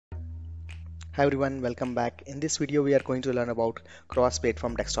Hi everyone, welcome back. In this video, we are going to learn about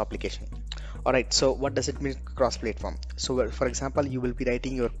cross-platform desktop application. Alright, so what does it mean cross-platform? So for example, you will be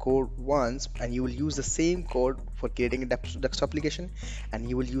writing your code once and you will use the same code for creating a desktop application and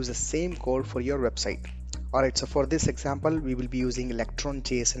you will use the same code for your website. Alright, so for this example, we will be using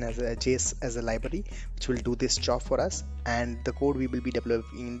Electron-js as a library, which will do this job for us, and the code we will be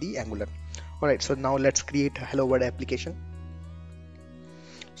developing in the Angular. Alright, so now let's create a Hello World application.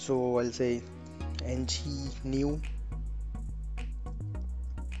 So I'll say ng new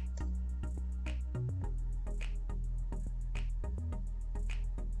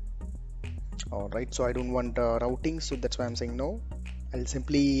alright, so I don't want routing, so that's why I'm saying no. I'll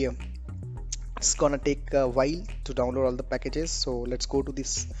simply it's gonna take a while to download all the packages, so let's go to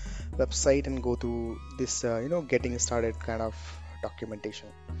this website and go to this getting started kind of documentation.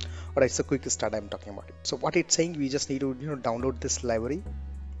 Alright, so quick start I'm talking about it. So what it's saying, we just need to download this library,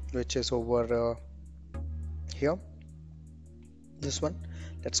 which is over here, this one.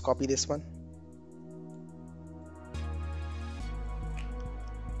 Let's copy this one.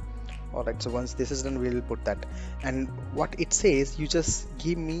 Alright, so once this is done, we will put that. And what it says, you just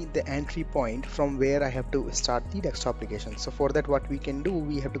give me the entry point from where I have to start the desktop application. So for that, what we can do,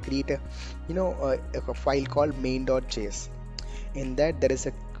 we have to create a file called main.js. In that, there is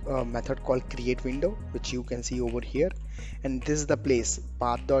a method called create window, which you can see over here, and this is the place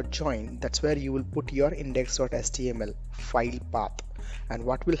path.join. That's where you will put your index.html file path. And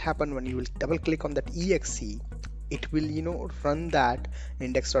what will happen when you will double click on that exe, it will run that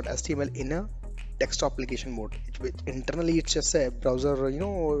index.html in a desktop application mode. Internally it's just a browser,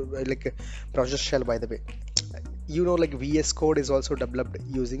 like a browser shell, by the way. Like VS Code is also developed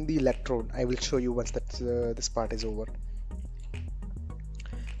using the Electron. I will show you once that this part is over.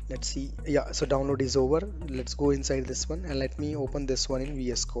 Let's see. Yeah, so download is over. Let's go inside this one and let me open this one in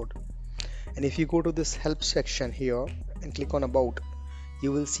VS Code. And if you go to this help section here and click on about,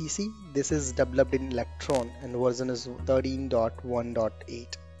 you will see this is developed in Electron and version is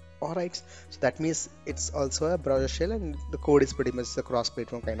 13.1.8. Alright, so that means it's also a browser shell and the code is pretty much the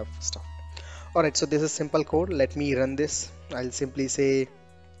cross-platform kind of stuff. Alright, so this is simple code. Let me run this. I'll simply say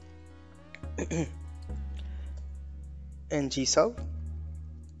ng serve.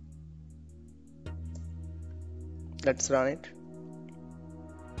 Let's run it.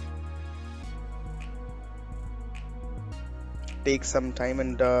 Take some time,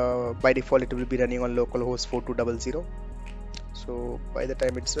 and by default it will be running on localhost 4200. So by the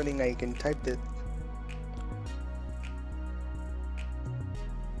time it's running, I can type this.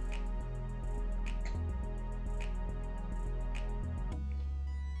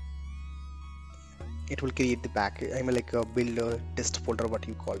 It will create the back. I'm like a build a test folder, what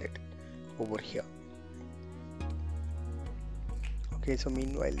you call it, over here. Okay, so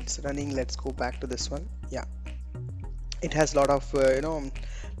meanwhile it's running. Let's go back to this one. Yeah, it has a lot of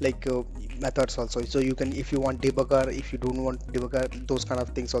methods also, so you can, if you want debugger, if you don't want debugger, those kind of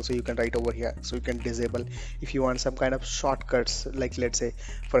things also you can write over here. So you can disable if you want some kind of shortcuts, like let's say,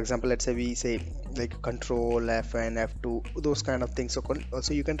 for example, let's say we say like control F and F2, those kind of things. So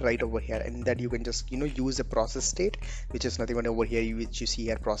also you can write over here, and that you can just use a process state, which is nothing but over here, which you see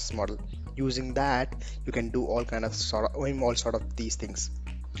here, process model. Using that, you can do all kind of all sort of these things.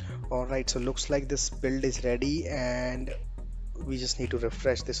 Alright, so looks like this build is ready, and we just need to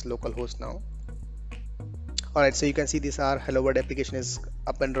refresh this localhost now. Alright, so you can see this our Hello World application is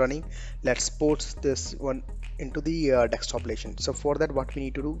up and running. Let's port this one into the desktop application. So for that, what we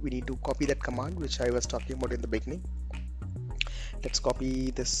need to do, we need to copy that command which I was talking about in the beginning. Let's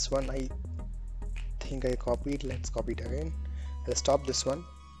copy this one. I think I copied. Let's copy it again. I'll stop this one,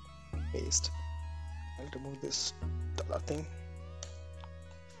 paste. I'll remove this dollar thing.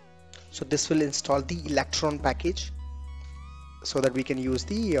 So this will install the Electron package so that we can use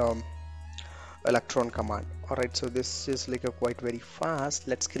the Electron command. Alright, so this is like a quite very fast.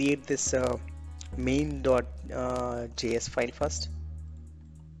 Let's create this main.js file first.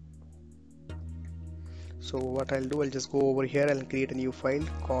 So what I'll do, I'll just go over here and create a new file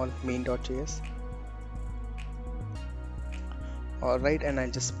called main.js. Alright, and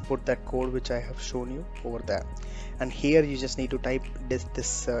I'll just put that code which I have shown you over there. And here you just need to type this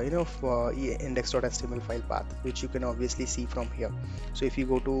index.html file path, which you can obviously see from here. So if you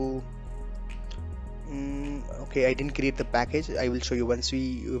go to okay, I didn't create the package. I will show you once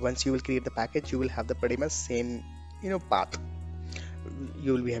you will create the package, you will have the pretty much same path.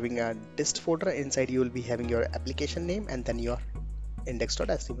 You will be having a dist folder. Inside you will be having your application name and then your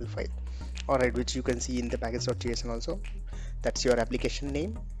index.html file. Alright, which you can see in the package.json also. That's your application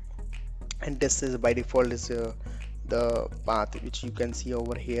name, and this is by default is the path which you can see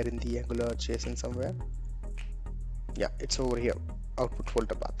over here in the Angular JSON somewhere. Yeah, it's over here, output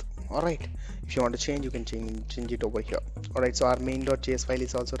folder path. All right, if you want to change, you can change it over here. All right, so our main.js file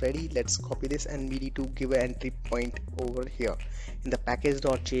is also ready. Let's copy this, and we need to give an entry point over here in the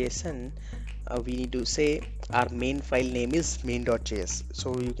package.json. We need to say our main file name is main.js,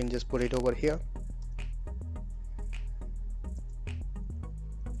 so you can just put it over here.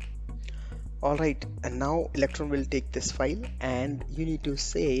 All right, and now Electron will take this file, and you need to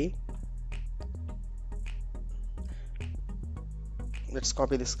say, let's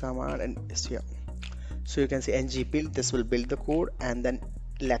copy this command and it's here. So you can say ng build, this will build the code, and then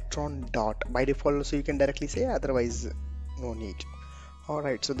electron dot by default, so you can directly say, otherwise no need. All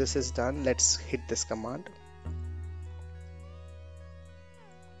right, so this is done. Let's hit this command.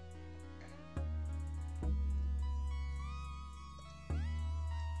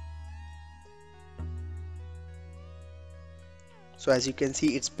 So as you can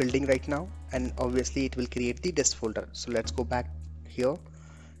see, it's building right now, and obviously it will create the dist folder. So let's go back here.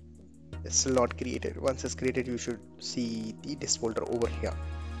 It's still not created. Once it's created, you should see the dist folder over here.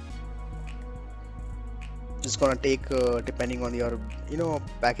 It's gonna take depending on your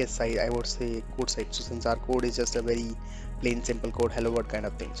package size, I would say code size. So since our code is just a very plain simple code, hello world kind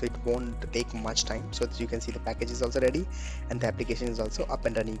of thing, so it won't take much time. So as you can see, the package is also ready and the application is also up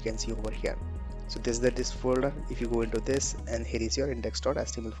and running. You can see over here. So this is the dist folder. If you go into this, and here is your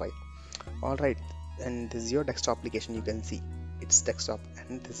index.html file. All right, and this is your desktop application. You can see it's desktop,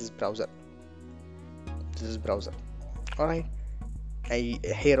 and this is browser. This is browser. All right,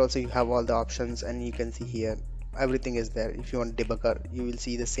 here also you have all the options, and you can see here everything is there. If you want debugger, you will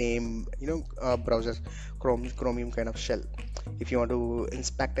see the same browser chromium kind of shell. If you want to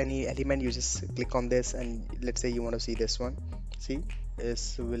inspect any element, you just click on this, and let's say you want to see this one. See,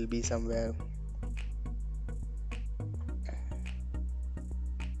 this will be somewhere.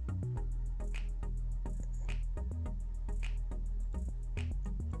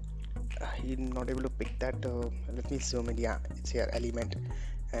 You're not able to pick that. Let me zoom in. Yeah, it's here, element,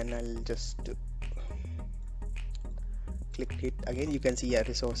 and I'll just click it again. You can see a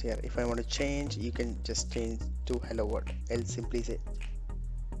resource here. If I want to change, you can just change to hello world. I'll simply say,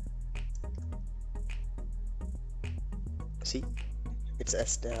 see, it's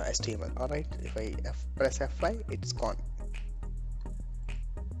HTML. All right, if I press F5, it's gone.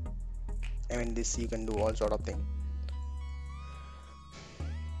 I mean, this you can do all sort of thing.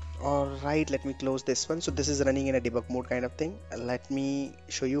 Alright, let me close this one. So this is running in a debug mode kind of thing. Let me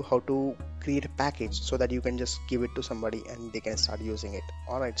show you how to create a package so that you can just give it to somebody and they can start using it.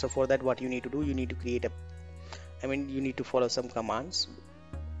 Alright, so for that, what you need to do, you need to create you need to follow some commands.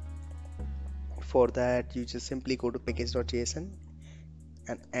 For that, you just simply go to package.json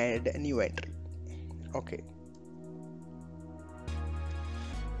and add a new entry. Okay.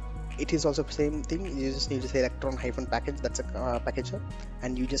 It is also the same thing. You just need to say electron-package. That's a packager,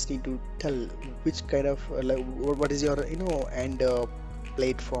 and you just need to tell which kind of what is your end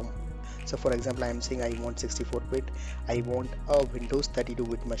platform. So for example, I am saying I want 64-bit. I want a Windows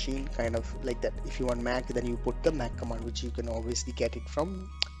 32-bit machine, kind of like that. If you want Mac, then you put the Mac command, which you can obviously get it from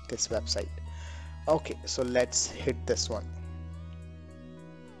this website. Okay, so let's hit this one.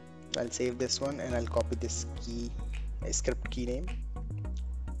 I'll save this one and I'll copy this key, script key name.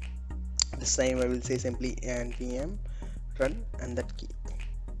 This time I will say simply npm run and that key.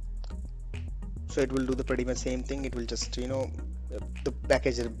 So it will do the pretty much same thing. It will just the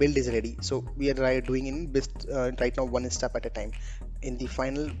package build is ready. So we are doing in right now one step at a time. In the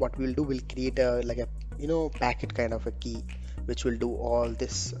final, what we'll do, we'll create a packet kind of a key which will do all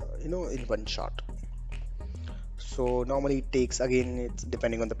this in one shot. So normally it takes, again, it's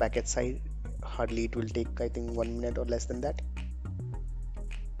depending on the package size, hardly it will take, I think, 1 minute or less than that.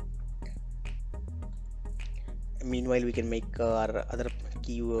 Meanwhile, we can make our other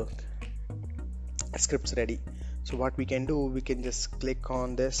key scripts ready. So what we can do, we can just click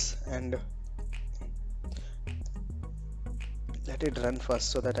on this and let it run first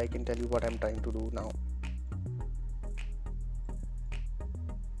so that I can tell you what I'm trying to do now.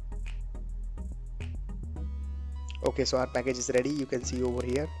 Okay, so our package is ready. You can see over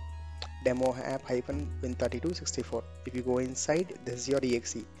here, demo app -win3264. If you go inside, this is your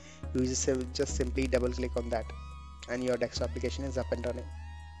exe. You just simply double click on that and your desktop application is up and running.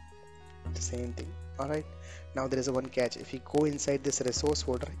 The same thing. Alright, now there is a one catch. If you go inside this resource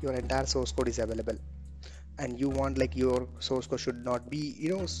folder, your entire source code is available. and you want like your source code should not be, you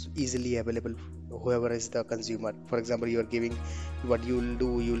know, easily available, whoever is the consumer. For example, you are giving, what you'll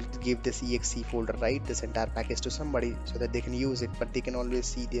do, you'll give this exe folder, right, this entire package to somebody so that they can use it, but they can always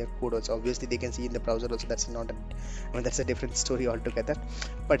see their code also. Obviously they can see in the browser also, that's not a, I mean, that's a different story altogether.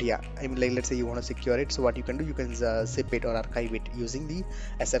 But yeah, I mean, like let's say you want to secure it, so what you can do, you can zip it or archive it using the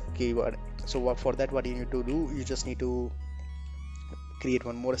sf keyword. So for that, what you need to do, you just need to create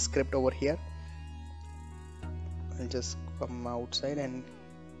one more script over here. I'll just come outside and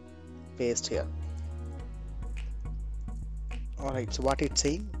paste here. Alright, so what it's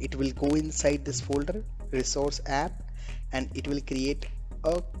saying, it will go inside this folder resource app and it will create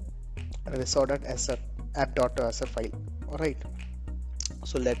a resort.sr app.sr file. Alright,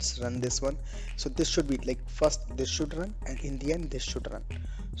 so let's run this one. So this should be like, first this should run and in the end this should run.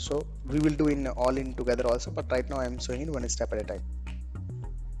 So we will do in all in together also, but right now I am showing in one step at a time.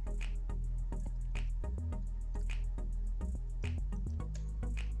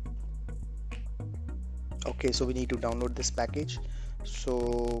 Okay, so we need to download this package.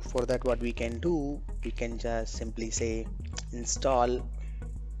 So for that, what we can do, we can just simply say install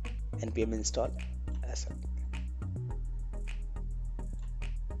npm install asset.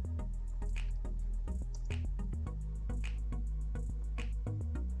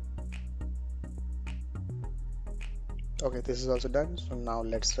 Okay, this is also done. So now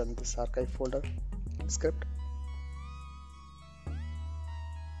let's run this archive folder script.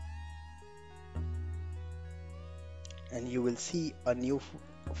 And you will see a new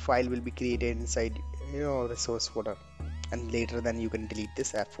file will be created inside, you know, resource folder, and later then you can delete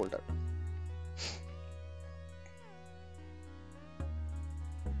this app folder.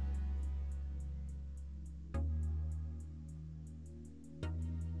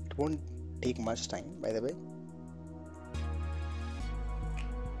 It won't take much time, by the way.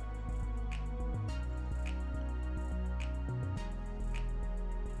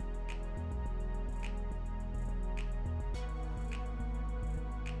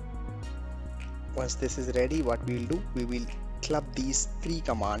 Once this is ready, what we will do, we will club these three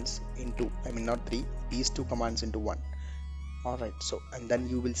commands into, I mean not three, these two commands into one. Alright, so and then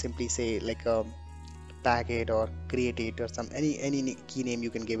you will simply say like tag it or create it or some any key name you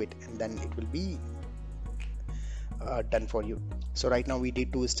can give it, and then it will be done for you. So right now we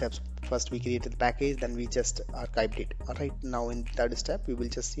did two steps. First we created the package, then we just archived it. Alright, now in third step we will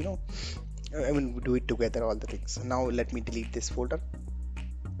just, you know, I mean do it together, all the things. So now let me delete this folder.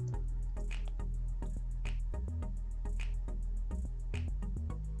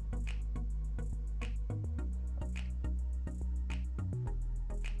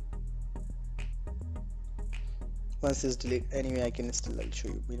 Once this delete, anyway I can still, I'll show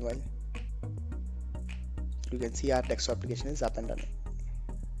you. Meanwhile you can see our text application is up and running,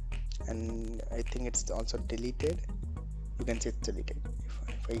 and I think it's also deleted. You can see it's deleted.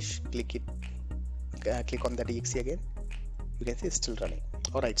 If I click it, click on that exe again, you can see it's still running.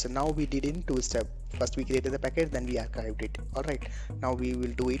 Alright, so now we did in two steps. First we created the package, then we archived it. Alright, now we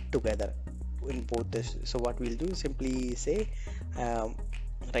will do it together in both this. So what we'll do is simply say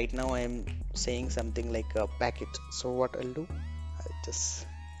right now I am saying something like a packet. So what I'll do, I'll just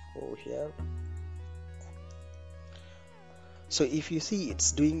go here. So if you see,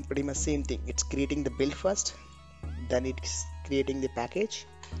 it's doing pretty much same thing. It's creating the build first, then it's creating the package,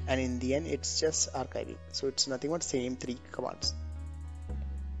 and in the end it's just archiving. So it's nothing but same three commands.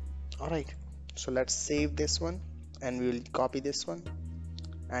 Alright, so let's save this one and we will copy this one,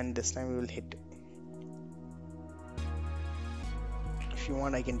 and this time we will hit. If you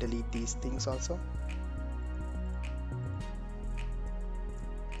want, I can delete these things also.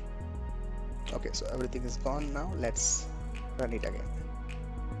 Okay, so everything is gone. Now let's run it again.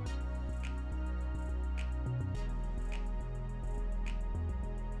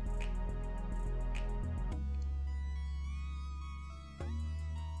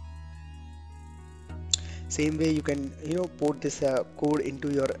 Same way you can, you know, put this code into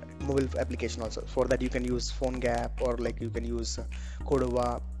your mobile application also. For that you can use PhoneGap, or like you can use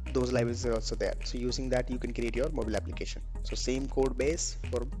Cordova. Those libraries are also there. So using that you can create your mobile application. So same code base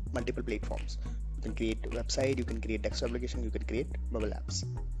for multiple platforms. You can create a website, you can create desktop application, you can create mobile apps.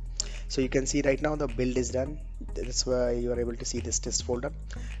 So you can see right now the build is done. That's why you are able to see this test folder.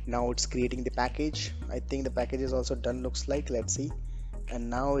 Now it's creating the package. I think the package is also done, looks like. Let's see. And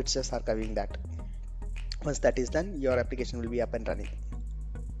now it's just archiving that. Once that is done, your application will be up and running.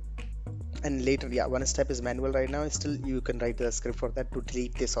 And later, yeah, one step is manual right now. Still, you can write the script for that to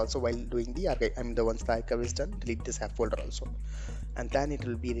delete this also while doing the archive. I mean, the once the archive is done, delete this app folder also, and then it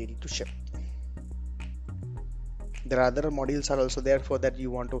will be ready to ship. There are other modules are also there for that you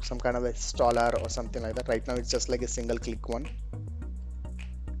want to some kind of a installer or something like that. Right now it's just like a single click one.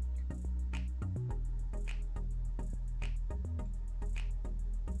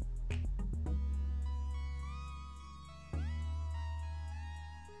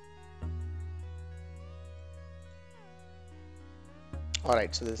 All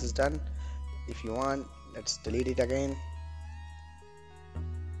right, so this is done. If you want, let's delete it again,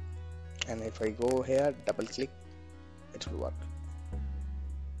 and if I go here, double click, it will work.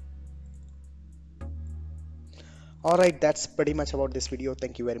 All right, that's pretty much about this video.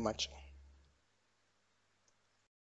 Thank you very much.